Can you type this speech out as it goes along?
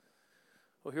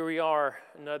Well, here we are.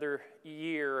 Another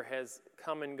year has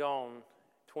come and gone.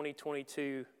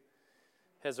 2022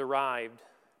 has arrived.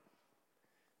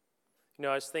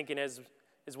 I was thinking as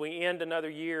we end another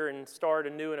year and start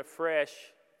anew and afresh,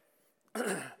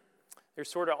 there's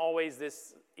sort of always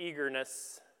this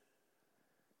eagerness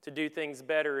to do things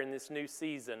better in this new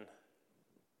season.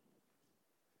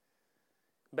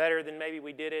 Better than maybe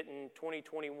we did it in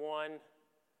 2021.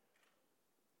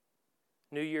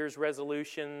 New Year's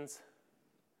resolutions,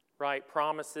 right?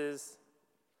 Promises,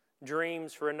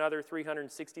 dreams for another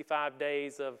 365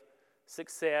 days of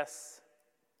success,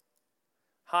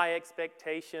 high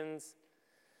expectations,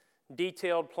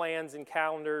 detailed plans and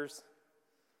calendars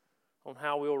on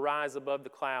how we'll rise above the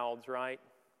clouds, right?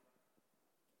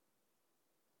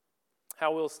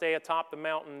 How we'll stay atop the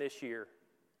mountain this year.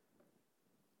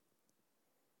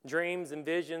 Dreams and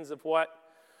visions of what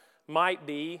might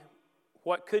be,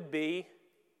 what could be,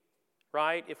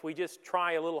 right? If we just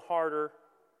try a little harder,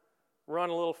 run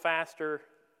a little faster,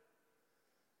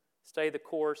 stay the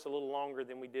course a little longer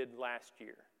than we did last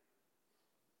year.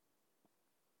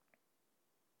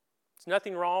 There's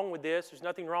nothing wrong with this. There's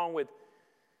nothing wrong with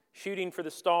shooting for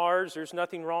the stars. There's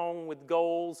nothing wrong with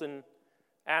goals and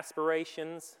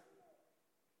aspirations.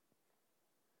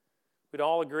 We'd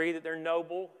all agree that they're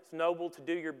noble. It's noble to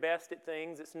do your best at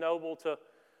things. It's noble to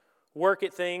work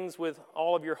at things with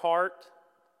all of your heart,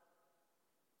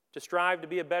 to strive to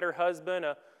be a better husband,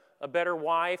 a better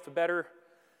wife, a better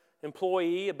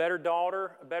employee, a better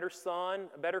daughter, a better son,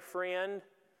 a better friend,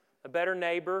 a better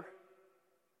neighbor.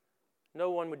 No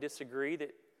one would disagree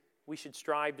that we should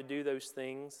strive to do those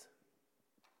things.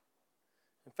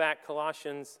 In fact,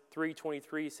 Colossians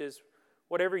 3:23 says,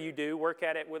 whatever you do, work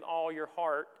at it with all your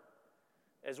heart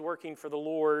as working for the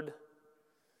Lord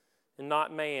and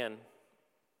not man.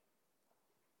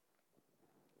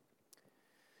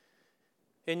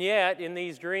 And yet, in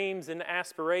these dreams and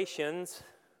aspirations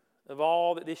of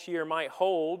all that this year might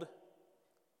hold,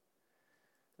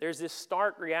 there's this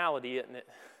stark reality, isn't it?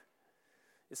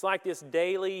 It's like this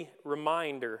daily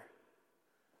reminder,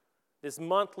 this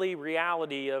monthly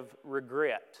reality of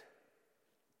regret.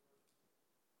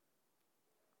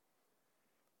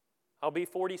 I'll be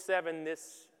 47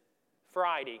 this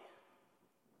Friday.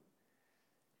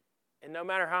 And no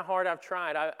matter how hard I've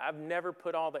tried, I've never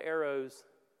put all the arrows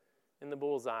in the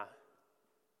bullseye.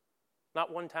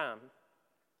 Not one time.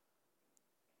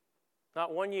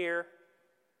 Not 1 year,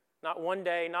 not 1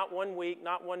 day, not 1 week,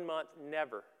 not 1 month,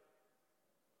 never.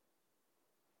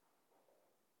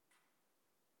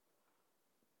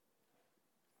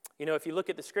 If you look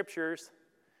at the scriptures,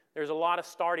 there's a lot of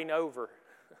starting over.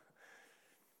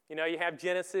 You have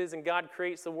Genesis and God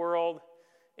creates the world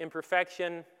in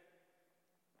perfection.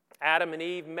 Adam and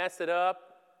Eve mess it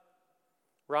up,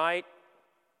 right?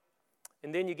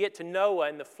 And then you get to Noah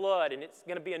and the flood, and it's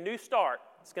going to be a new start.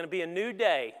 It's going to be a new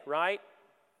day, right?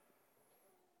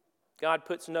 God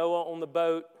puts Noah on the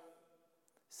boat,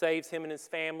 saves him and his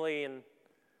family, and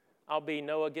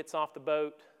Noah gets off the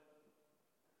boat,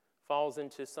 falls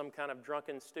into some kind of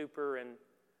drunken stupor, and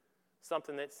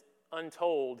something that's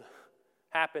untold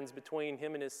happens between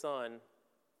him and his son.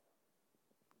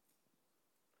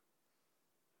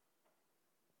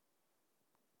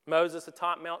 Moses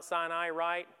atop Mount Sinai,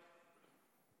 right?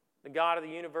 The God of the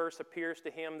universe appears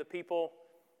to him. The people,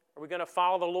 are we going to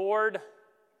follow the Lord?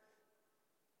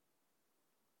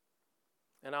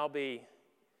 And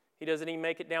he doesn't even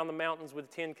make it down the mountains with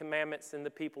the 10 Commandments, and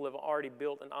the people have already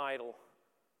built an idol.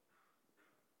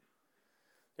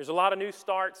 There's a lot of new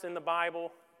starts in the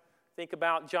Bible. Think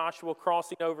about Joshua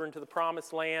crossing over into the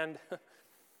Promised Land,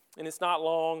 and it's not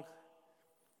long,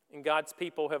 and God's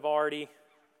people have already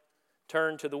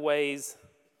turned to the ways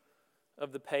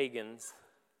of the pagans.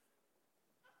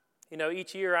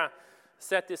 Each year I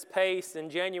set this pace in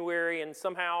January, and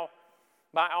somehow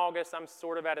by August I'm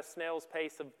sort of at a snail's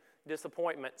pace of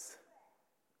disappointments.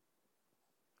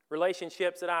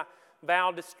 Relationships that I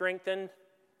vowed to strengthen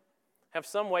have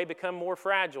some way become more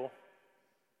fragile.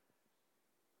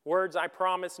 Words I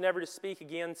promised never to speak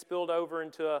again spilled over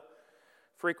into a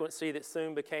frequency that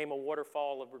soon became a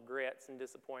waterfall of regrets and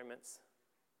disappointments.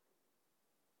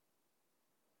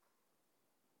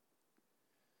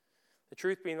 The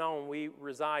truth being known, we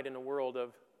reside in a world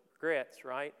of regrets,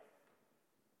 right?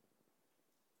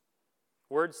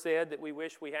 Words said that we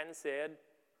wish we hadn't said.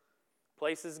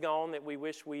 Places gone that we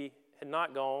wish we had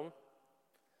not gone.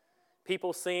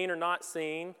 People seen or not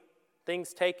seen.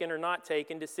 Things taken or not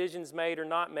taken. Decisions made or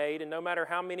not made. And no matter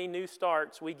how many new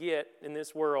starts we get in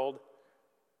this world,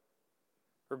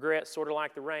 regret's sort of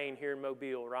like the rain here in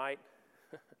Mobile, right?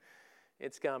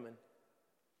 It's coming.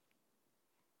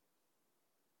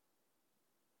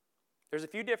 There's a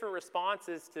few different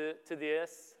responses to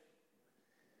this.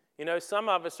 You know, some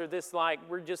of us are this like,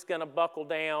 we're just going to buckle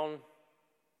down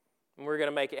and we're going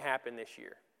to make it happen this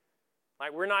year.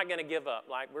 Like, we're not going to give up.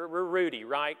 Like, we're Rudy,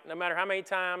 right? No matter how many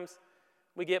times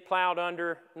we get plowed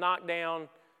under, knocked down,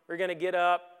 we're going to get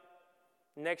up.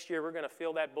 Next year, we're going to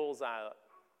fill that bullseye up.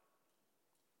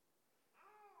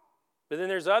 But then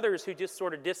there's others who just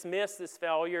sort of dismiss this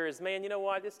failure as, man, you know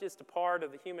what? This is just a part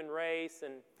of the human race,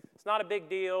 and it's not a big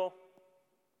deal.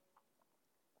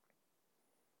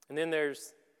 And then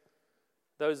there's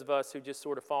those of us who just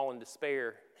sort of fall in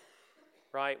despair,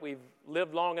 right? We've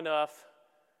lived long enough.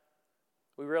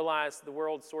 We realize the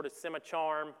world's sort of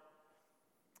semi-charm,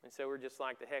 and so we're just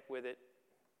like, the heck with it.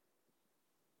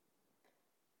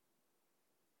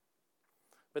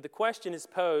 But the question is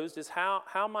posed is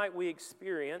how might we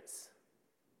experience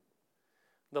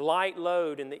the light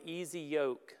load and the easy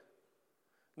yoke,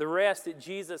 the rest that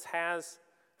Jesus has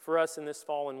for us in this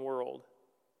fallen world?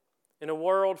 In a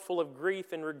world full of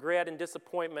grief and regret and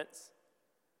disappointments,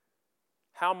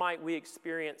 how might we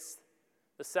experience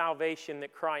the salvation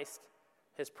that Christ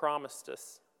has promised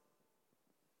us?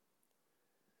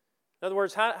 In other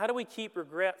words, how do we keep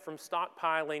regret from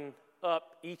stockpiling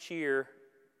up each year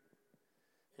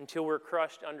until we're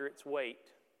crushed under its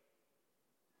weight?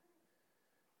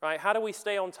 Right? How do we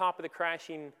stay on top of the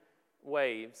crashing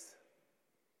waves?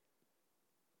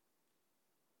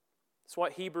 It's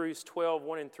what Hebrews 12,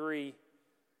 1 and 3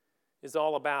 is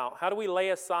all about. How do we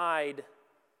lay aside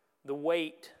the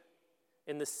weight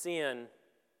and the sin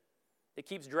that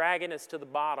keeps dragging us to the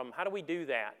bottom? How do we do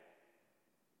that?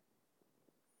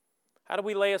 How do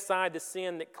we lay aside the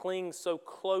sin that clings so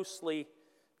closely,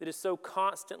 that is so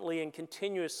constantly and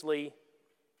continuously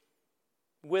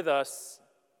with us,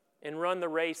 and run the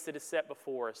race that is set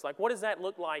before us? Like, what does that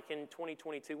look like in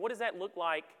 2022? What does that look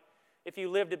like if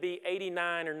you live to be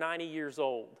 89 or 90 years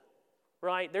old?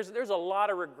 Right? There's a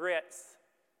lot of regrets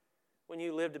when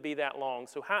you live to be that long.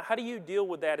 So how do you deal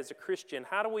with that as a Christian?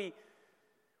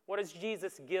 What does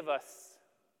Jesus give us?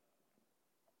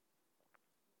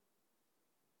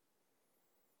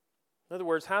 In other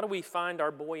words, how do we find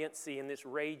our buoyancy in this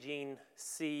raging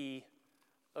sea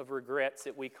of regrets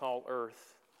that we call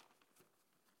earth?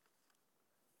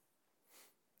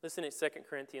 Listen at 2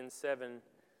 Corinthians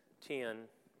 7:10.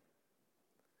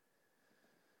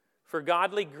 For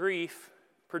godly grief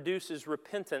produces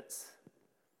repentance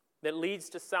that leads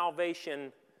to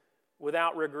salvation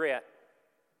without regret.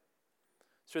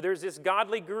 So there's this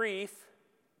godly grief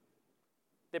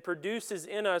that produces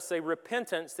in us a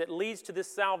repentance that leads to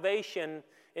this salvation,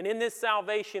 and in this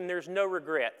salvation there's no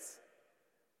regrets.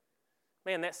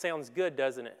 Man, that sounds good,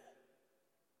 doesn't it?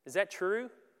 Is that true?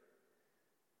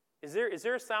 Is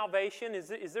there a salvation?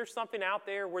 Is there something out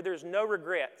there where there's no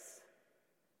regrets?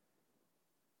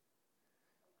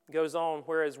 It goes on,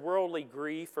 whereas worldly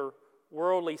grief or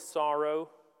worldly sorrow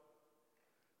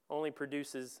only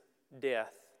produces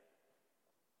death.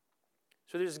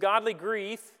 So there's godly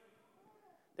grief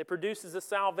that produces a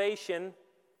salvation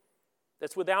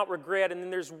that's without regret, and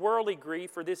then there's worldly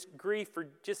grief, or this grief for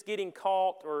just getting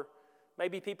caught, or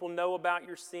maybe people know about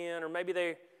your sin, or maybe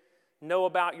they know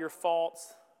about your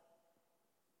faults.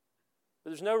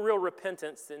 But there's no real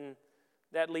repentance, and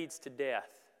that leads to death.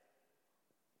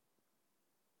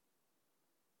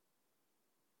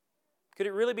 Could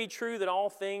it really be true that all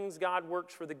things God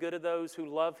works for the good of those who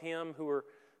love Him, who are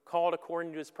called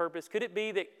according to His purpose? Could it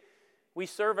be that we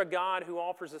serve a God who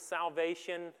offers a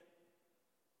salvation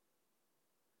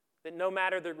that no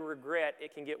matter the regret,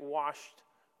 it can get washed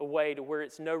away to where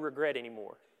it's no regret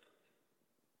anymore?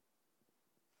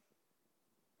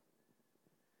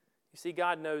 You see,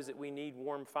 God knows that we need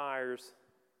warm fires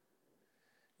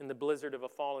in the blizzard of a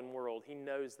fallen world. He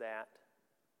knows that.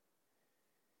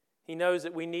 He knows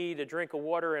that we need a drink of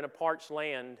water in a parched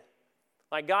land.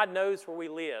 Like, God knows where we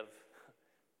live.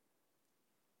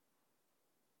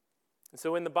 And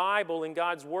so in the Bible, in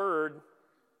God's Word,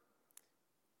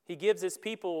 He gives His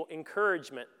people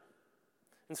encouragement.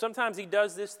 And sometimes He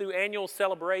does this through annual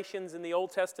celebrations in the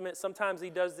Old Testament. Sometimes He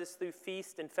does this through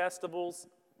feasts and festivals.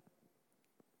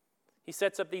 He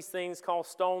sets up these things called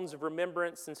stones of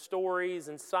remembrance, and stories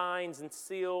and signs and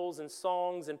seals and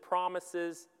songs and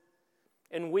promises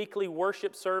and weekly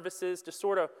worship services to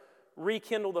sort of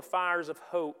rekindle the fires of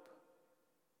hope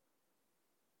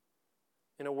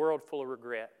in a world full of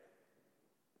regret.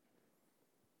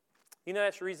 You know,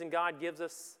 that's the reason God gives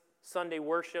us Sunday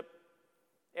worship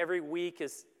every week,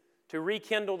 is to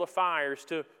rekindle the fires,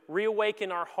 to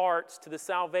reawaken our hearts to the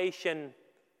salvation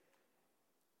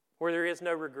where there is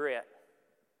no regret.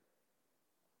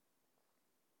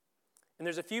 And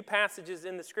there's a few passages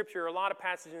in the Scripture, a lot of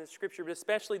passages in the Scripture, but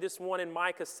especially this one in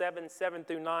Micah 7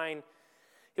 through 9.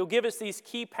 He'll give us these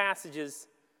key passages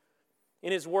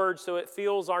in His Word so it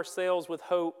fills our sails with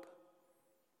hope,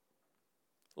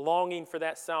 longing for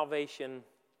that salvation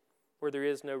where there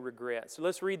is no regret. So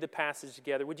let's read the passage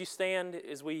together. Would you stand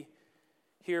as we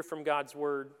hear from God's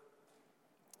Word?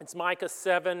 It's Micah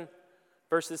 7,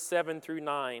 verses 7 through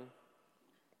 9.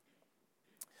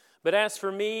 But as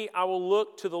for me, I will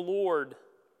look to the Lord.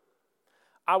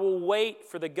 I will wait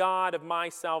for the God of my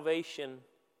salvation.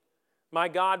 My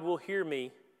God will hear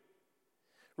me.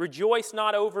 Rejoice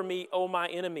not over me, O my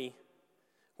enemy.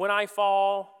 When I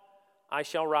fall, I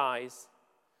shall rise.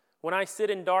 When I sit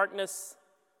in darkness,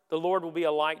 the Lord will be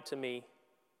a light to me.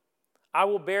 I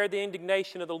will bear the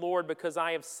indignation of the Lord because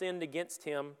I have sinned against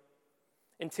Him,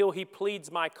 until He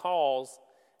pleads my cause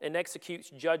and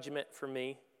executes judgment for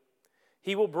me.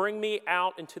 He will bring me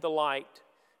out into the light,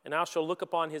 and I shall look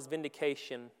upon His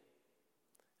vindication. And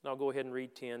I'll go ahead and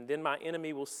read 10. Then my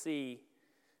enemy will see,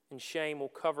 and shame will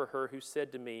cover her who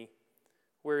said to me,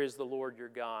 where is the Lord your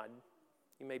God?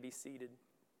 You may be seated.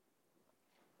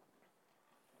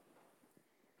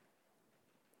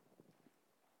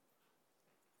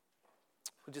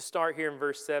 We'll just start here in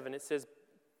verse 7. It says,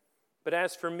 but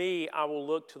as for me, I will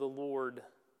look to the Lord.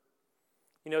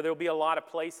 You know, there'll be a lot of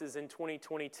places in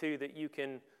 2022 that you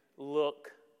can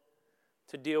look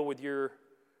to deal with your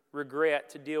regret,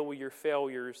 to deal with your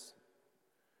failures.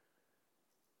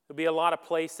 There'll be a lot of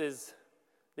places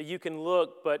that you can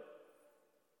look, but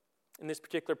in this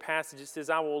particular passage it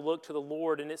says, I will look to the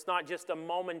Lord. And it's not just a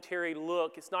momentary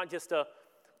look. It's not just a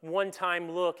one-time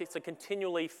look. It's a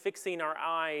continually fixing our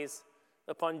eyes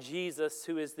upon Jesus,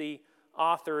 who is the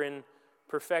author and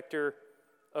perfecter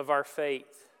of our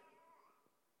faith.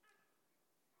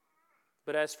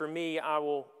 But as for me, I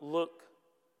will look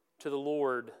to the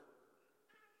Lord.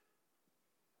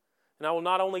 And I will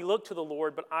not only look to the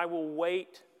Lord, but I will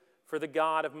wait for the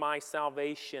God of my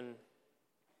salvation.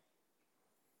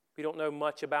 We don't know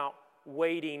much about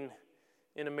waiting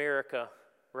in America,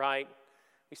 right?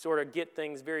 We sort of get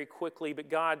things very quickly, but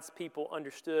God's people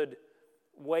understood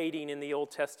waiting in the Old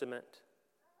Testament.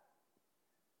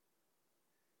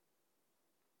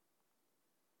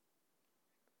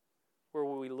 Where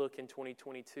will we look in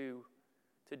 2022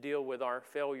 to deal with our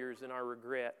failures and our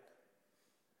regret?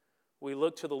 Will we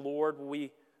look to the Lord? Will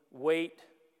we wait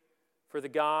for the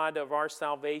God of our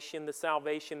salvation, the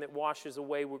salvation that washes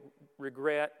away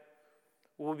regret?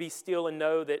 Will we be still and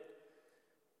know that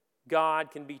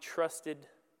God can be trusted?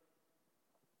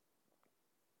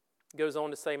 It goes on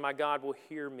to say, my God will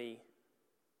hear me.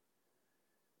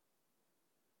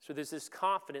 So there's this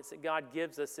confidence that God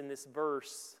gives us in this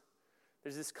verse.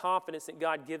 There's this confidence that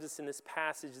God gives us in this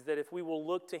passage that if we will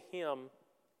look to Him,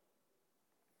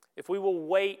 if we will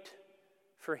wait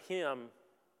for Him,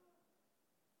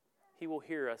 He will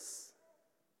hear us.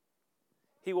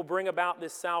 He will bring about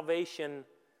this salvation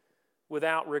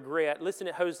without regret. Listen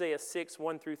to Hosea 6,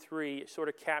 1 through 3. It sort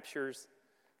of captures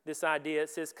this idea. It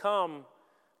says, come,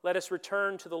 let us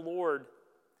return to the Lord.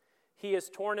 He has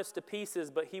torn us to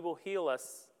pieces, but He will heal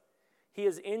us. He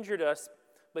has injured us,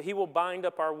 but He will bind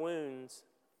up our wounds.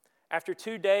 After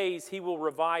 2 days, He will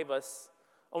revive us.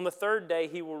 On the third day,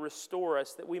 He will restore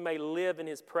us, that we may live in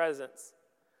His presence.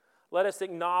 Let us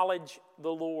acknowledge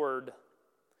the Lord.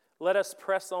 Let us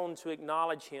press on to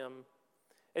acknowledge Him.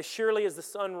 As surely as the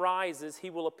sun rises, He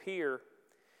will appear.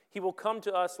 He will come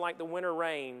to us like the winter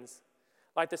rains,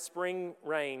 like the spring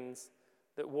rains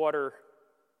that water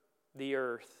the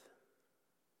earth.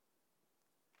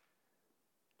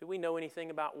 Do we know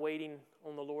anything about waiting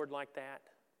on the Lord like that?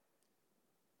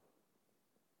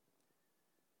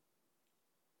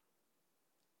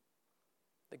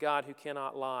 The God who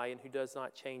cannot lie and who does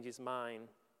not change His mind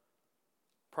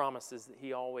promises that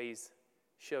He always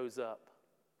shows up.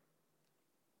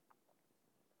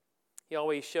 He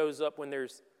always shows up when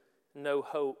there's no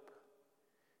hope.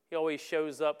 He always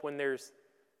shows up when there's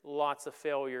lots of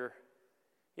failure.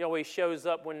 He always shows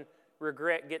up when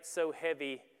regret gets so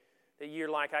heavy that you're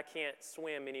like, I can't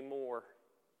swim anymore.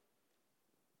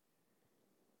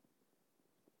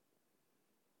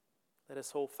 Let us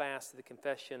hold fast to the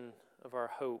confession of our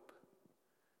hope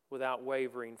without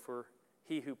wavering, for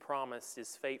He who promised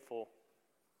is faithful,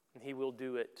 and He will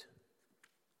do it.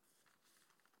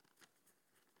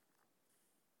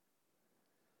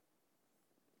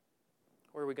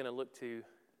 Where are we going to look to,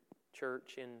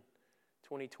 church, in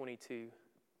 2022?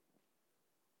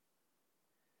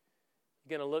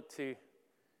 You're going to look to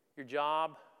your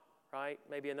job, right?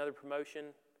 Maybe another promotion.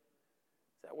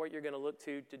 Is that what you're going to look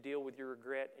to deal with your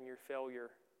regret and your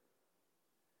failure?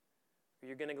 Or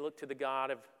you're going to look to the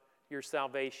God of your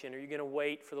salvation? Or you're going to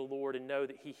wait for the Lord and know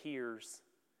that He hears,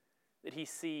 that He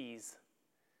sees,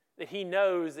 that He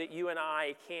knows that you and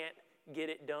I can't get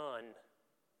it done?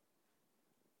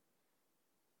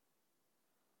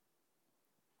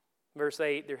 Verse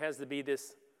 8, there has to be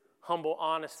this humble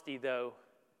honesty, though.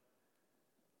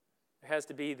 There has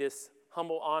to be this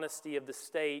humble honesty of the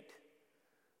state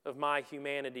of my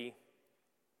humanity.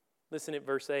 Listen at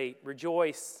verse 8.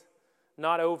 Rejoice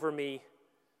not over me,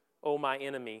 O my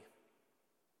enemy.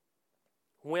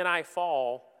 When I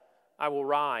fall, I will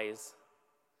rise.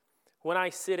 When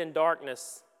I sit in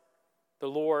darkness, the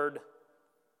Lord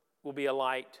will be a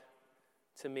light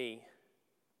to me.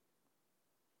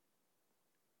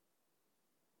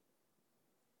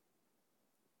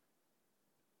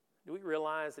 Do we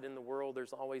realize that in the world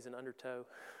there's always an undertow?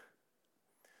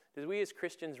 Do we as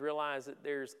Christians realize that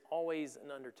there's always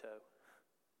an undertow?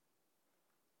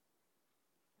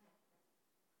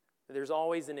 That there's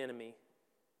always an enemy.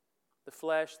 The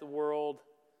flesh, the world,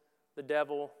 the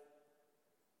devil.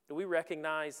 Do we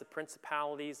recognize the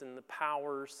principalities and the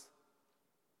powers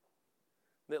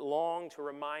that long to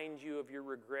remind you of your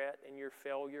regret and your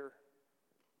failure?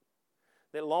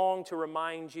 That long to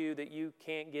remind you that you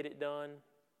can't get it done?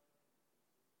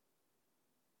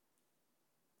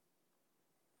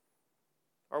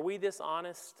 Are we this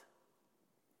honest?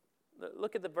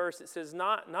 Look at the verse. It says,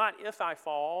 not if I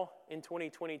fall in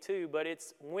 2022, but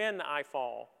it's when I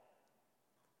fall.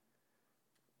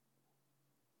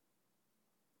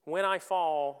 When I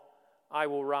fall, I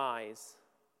will rise.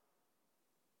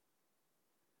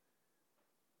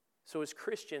 So as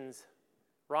Christians,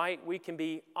 right, we can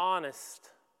be honest.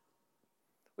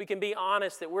 We can be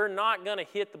honest that we're not going to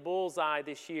hit the bullseye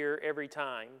this year every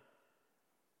time.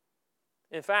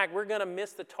 In fact, we're going to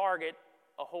miss the target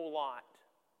a whole lot.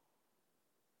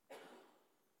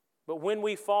 But when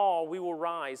we fall, we will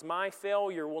rise. My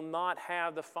failure will not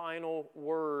have the final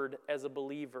word as a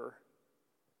believer.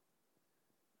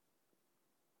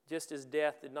 Just as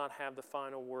death did not have the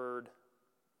final word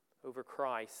over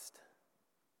Christ.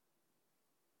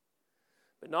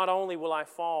 But not only will I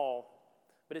fall,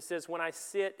 but it says, when I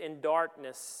sit in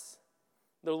darkness,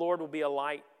 the Lord will be a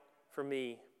light for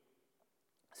me.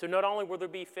 So not only will there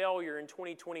be failure in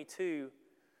 2022,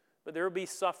 but there will be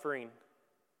suffering.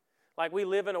 Like we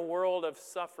live in a world of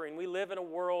suffering. We live in a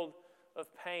world of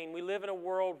pain. We live in a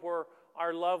world where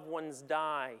our loved ones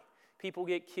die. People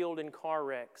get killed in car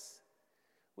wrecks.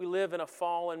 We live in a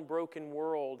fallen, broken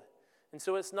world. And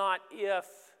so it's not if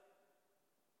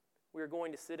we're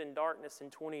going to sit in darkness in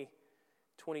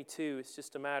 2022. It's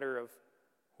just a matter of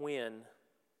when.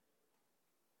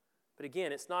 But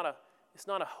again, it's not a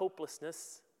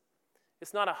hopelessness.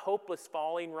 It's not a hopeless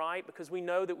falling, right? Because we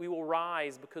know that we will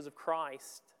rise because of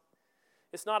Christ.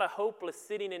 It's not a hopeless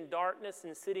sitting in darkness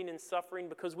and sitting in suffering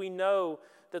because we know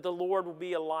that the Lord will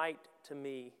be a light to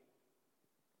me.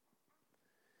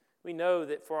 We know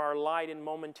that for our light and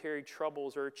momentary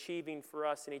troubles are achieving for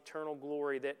us an eternal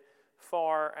glory that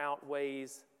far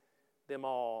outweighs them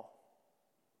all.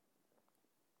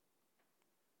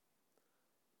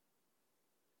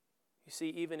 You see,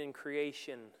 even in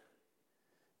creation,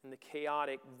 in the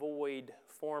chaotic, void,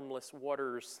 formless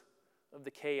waters of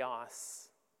the chaos,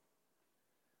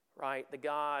 right? The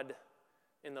God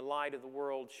in the light of the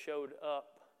world showed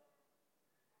up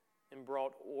and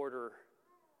brought order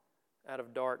out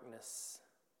of darkness.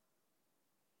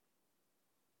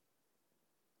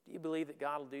 Do you believe that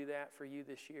God will do that for you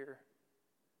this year,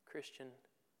 Christian?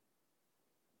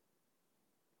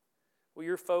 Will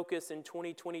your focus in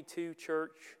 2022,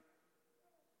 church,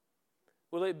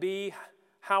 will it be,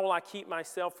 how will I keep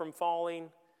myself from falling?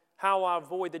 How will I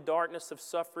avoid the darkness of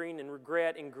suffering and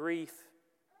regret and grief?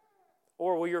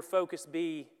 Or will your focus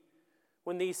be,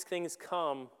 when these things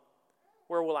come,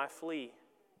 where will I flee?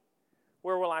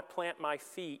 Where will I plant my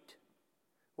feet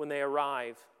when they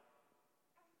arrive?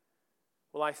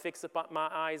 Will I fix my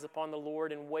eyes upon the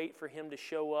Lord and wait for Him to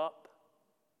show up?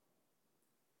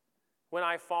 When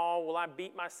I fall, will I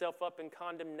beat myself up in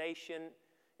condemnation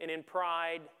and in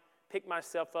pride, pick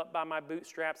myself up by my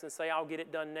bootstraps and say, I'll get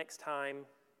it done next time?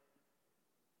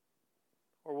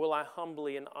 Or will I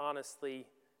humbly and honestly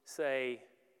say,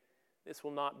 this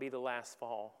will not be the last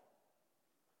fall.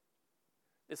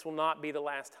 This will not be the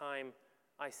last time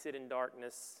I sit in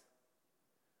darkness,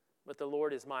 but the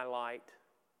Lord is my light.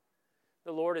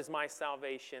 The Lord is my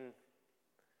salvation.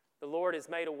 The Lord has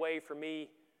made a way for me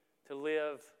to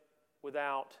live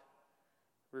without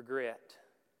regret.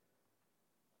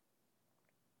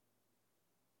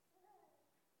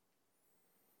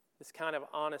 This kind of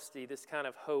honesty, this kind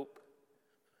of hope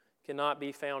cannot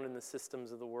be found in the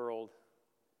systems of the world.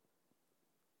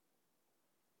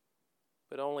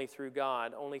 But only through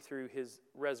God, only through His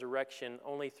resurrection,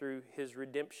 only through His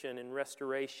redemption and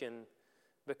restoration,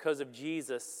 because of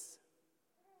Jesus,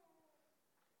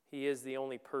 He is the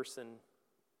only person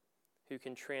who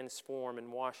can transform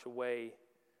and wash away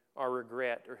our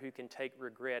regret, or who can take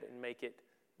regret and make it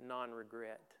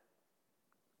non-regret.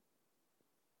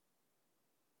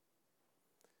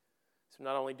 So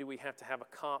not only do we have to have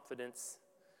a confidence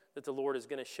that the Lord is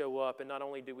going to show up, and not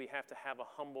only do we have to have a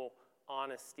humble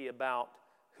honesty about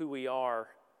who we are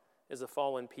as a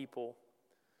fallen people,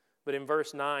 but in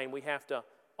verse 9, we have to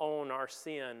own our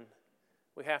sin.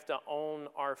 We have to own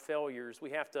our failures.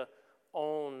 We have to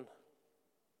own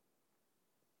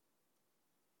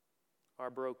our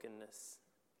brokenness.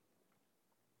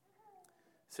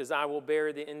 It says, I will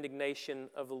bear the indignation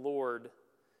of the Lord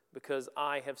because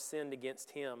I have sinned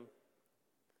against Him,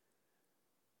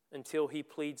 until He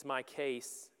pleads my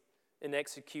case and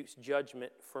executes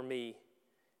judgment for me.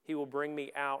 He will bring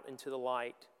me out into the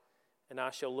light, and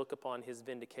I shall look upon His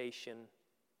vindication.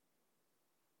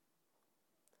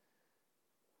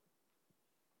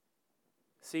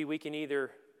 See, we can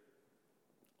either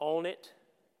own it,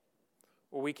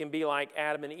 or we can be like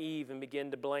Adam and Eve and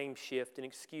begin to blame shift and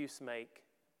excuse make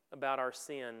about our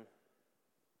sin.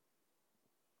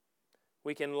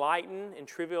 We can lighten and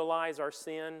trivialize our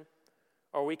sin,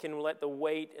 or we can let the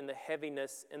weight and the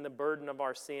heaviness and the burden of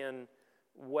our sin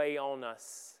weigh on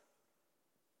us.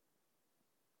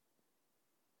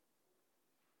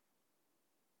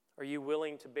 Are you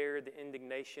willing to bear the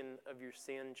indignation of your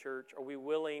sin, church? Are we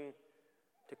willing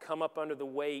to come up under the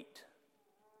weight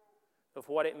of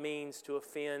what it means to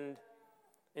offend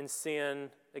and sin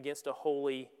against a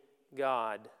holy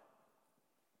God?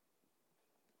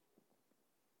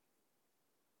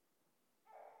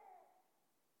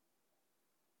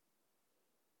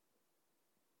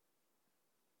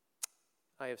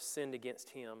 I have sinned against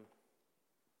Him.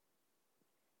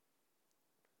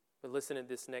 But listen to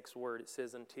this next word. It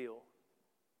says, until.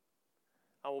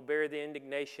 I will bear the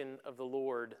indignation of the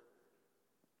Lord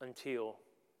until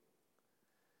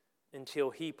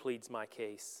He pleads my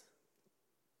case.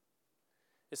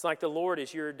 It's like the Lord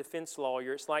is your defense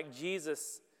lawyer. It's like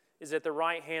Jesus is at the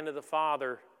right hand of the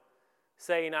Father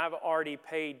saying, I've already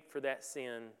paid for that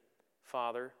sin,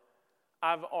 Father.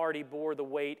 I've already bore the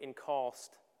weight and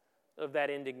cost of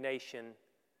that indignation.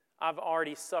 I've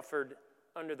already suffered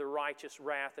under the righteous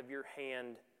wrath of your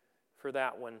hand for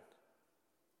that one.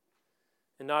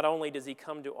 And not only does He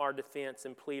come to our defense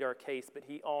and plead our case, but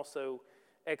He also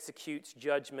executes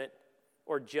judgment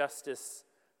or justice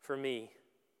for me.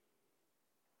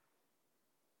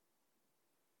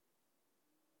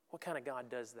 What kind of God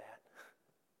does that?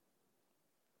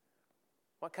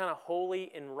 What kind of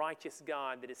holy and righteous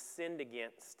God that is sinned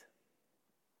against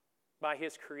by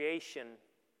His creation,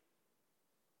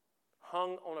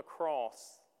 hung on a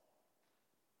cross,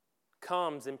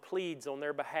 comes and pleads on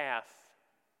their behalf,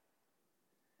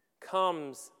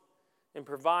 comes and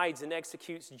provides and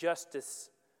executes justice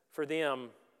for them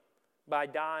by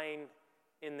dying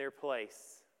in their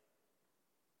place.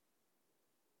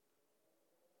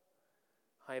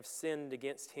 I have sinned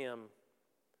against Him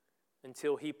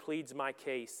until He pleads my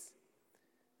case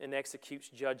and executes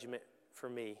judgment for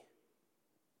me.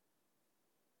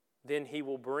 Then He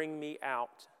will bring me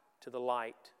out to the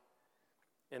light,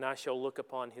 and I shall look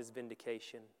upon His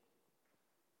vindication.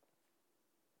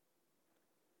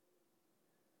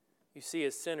 You see,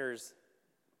 as sinners,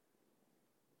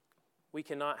 we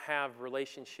cannot have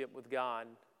relationship with God.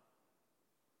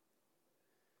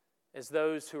 As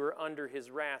those who are under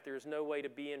His wrath, there is no way to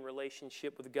be in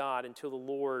relationship with God until the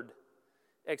Lord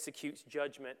executes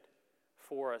judgment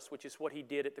for us, which is what He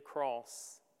did at the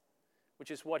cross,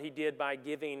 which is what He did by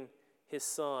giving His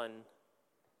Son.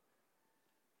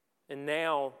 And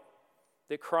now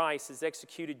that Christ has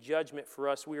executed judgment for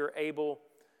us, we are able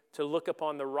to look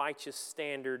upon the righteous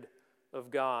standard of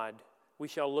God. We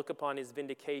shall look upon His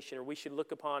vindication, or we should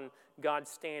look upon God's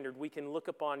standard. We can look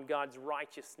upon God's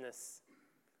righteousness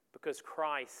because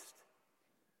Christ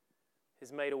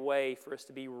has made a way for us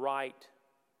to be right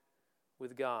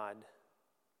with God.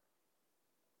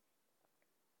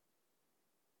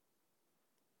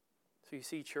 So you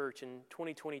see, church, in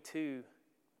 2022,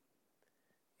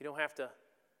 you don't have to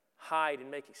hide and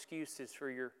make excuses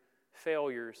for your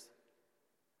failures,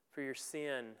 for your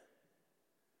sin,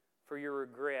 for your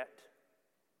regret.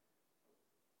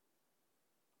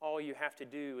 All you have to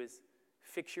do is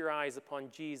fix your eyes upon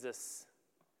Jesus,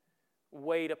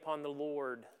 wait upon the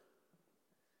Lord,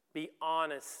 be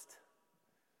honest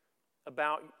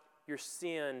about your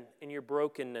sin and your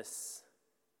brokenness.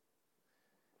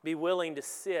 Be willing to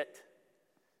sit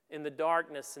in the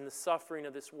darkness and the suffering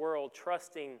of this world,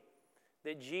 trusting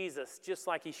that Jesus, just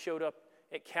like he showed up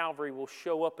at Calvary, will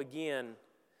show up again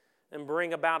and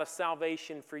bring about a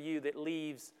salvation for you that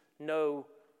leaves no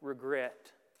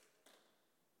regret.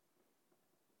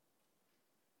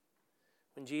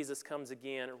 When Jesus comes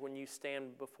again, or when you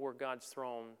stand before God's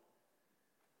throne,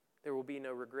 there will be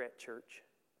no regret, church.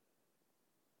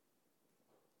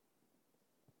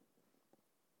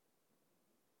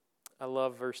 I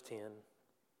love verse 10.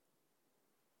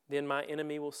 Then my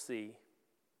enemy will see,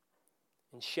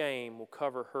 and shame will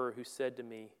cover her who said to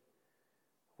me,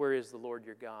 where is the Lord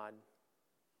your God?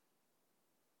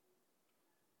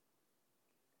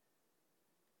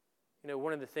 You know,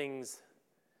 one of the things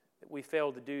that we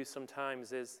fail to do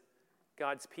sometimes as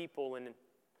God's people, and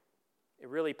it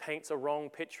really paints a wrong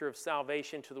picture of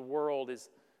salvation to the world, is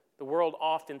the world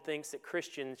often thinks that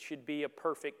Christians should be a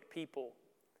perfect people.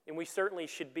 And we certainly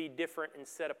should be different and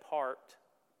set apart.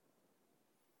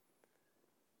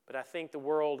 But I think the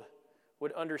world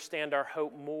would understand our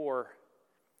hope more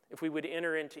if we would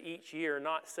enter into each year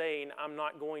not saying, I'm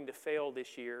not going to fail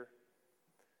this year.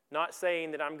 Not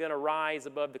saying that I'm going to rise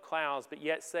above the clouds, but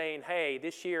yet saying, hey,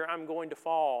 this year I'm going to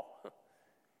fall.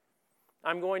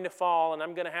 I'm going to fall and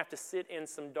I'm going to have to sit in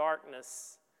some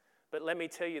darkness. But let me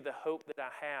tell you the hope that I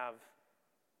have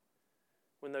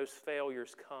when those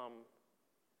failures come.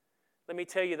 Let me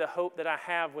tell you the hope that I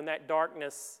have when that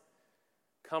darkness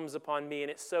comes upon me and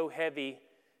it's so heavy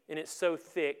and it's so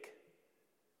thick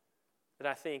that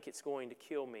I think it's going to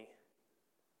kill me.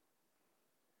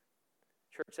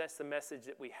 Church, that's the message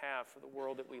that we have for the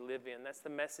world that we live in. That's the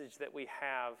message that we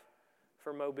have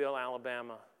for Mobile,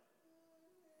 Alabama.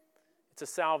 It's a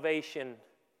salvation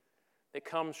that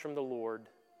comes from the Lord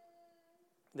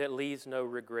that leaves no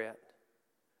regret.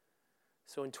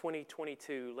 So in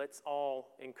 2022, let's all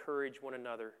encourage one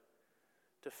another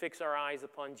to fix our eyes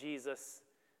upon Jesus,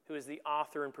 who is the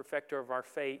author and perfecter of our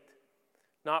faith,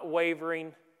 not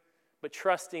wavering, but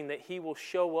trusting that he will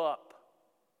show up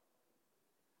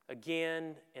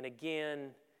again and again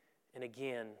and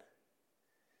again.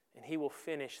 And he will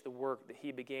finish the work that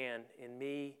he began in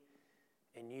me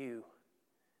and you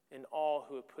and all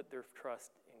who have put their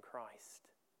trust in Christ.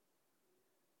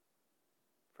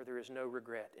 For there is no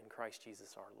regret in Christ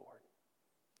Jesus our Lord.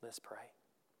 Let's pray.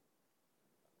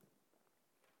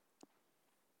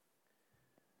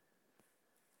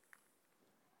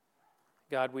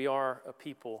 God, we are a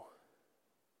people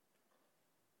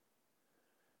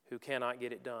who cannot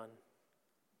get it done.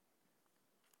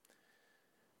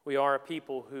 We are a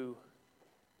people who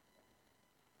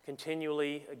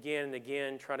continually, again and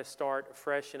again, try to start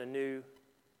afresh and anew,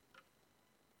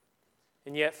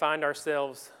 and yet find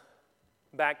ourselves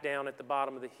back down at the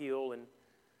bottom of the hill. And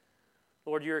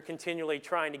Lord, you're continually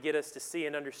trying to get us to see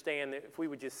and understand that if we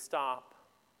would just stop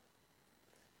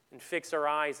and fix our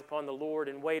eyes upon the Lord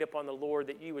and wait upon the Lord,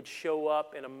 that you would show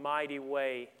up in a mighty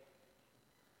way,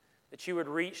 that you would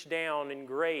reach down in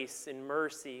grace and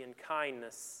mercy and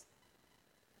kindness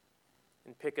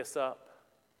and pick us up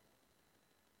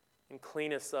and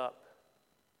clean us up.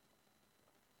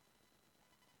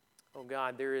 Oh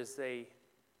God, there is a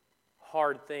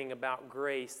hard thing about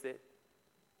grace that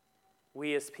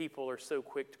we as people are so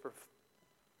quick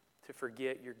to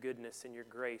forget your goodness and your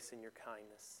grace and your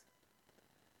kindness.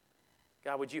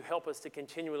 God, would you help us to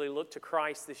continually look to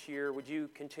Christ this year? Would you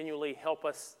continually help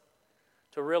us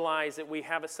to realize that we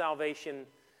have a salvation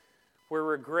where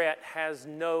regret has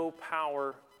no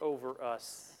power over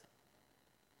us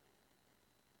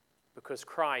because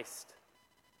Christ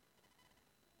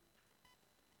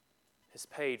has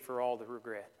paid for all the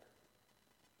regret.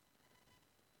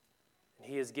 And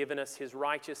he has given us his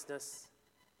righteousness,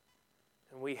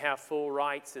 and we have full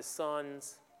rights as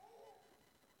sons.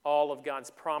 All of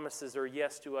God's promises are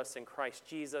yes to us in Christ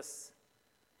Jesus,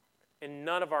 and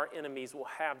none of our enemies will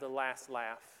have the last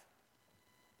laugh.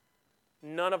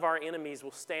 None of our enemies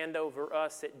will stand over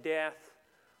us at death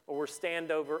or will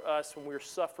stand over us when we're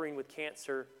suffering with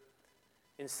cancer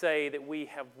and say that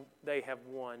they have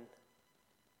won.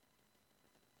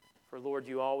 For Lord,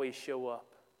 you always show up.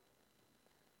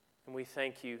 And we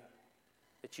thank you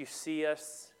that you see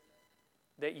us,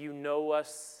 that you know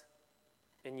us,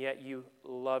 and yet you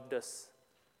loved us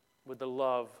with the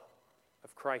love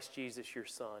of Christ Jesus, your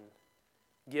Son,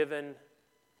 given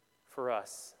for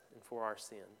us and for our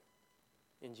sin.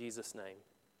 In Jesus' name,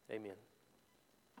 amen.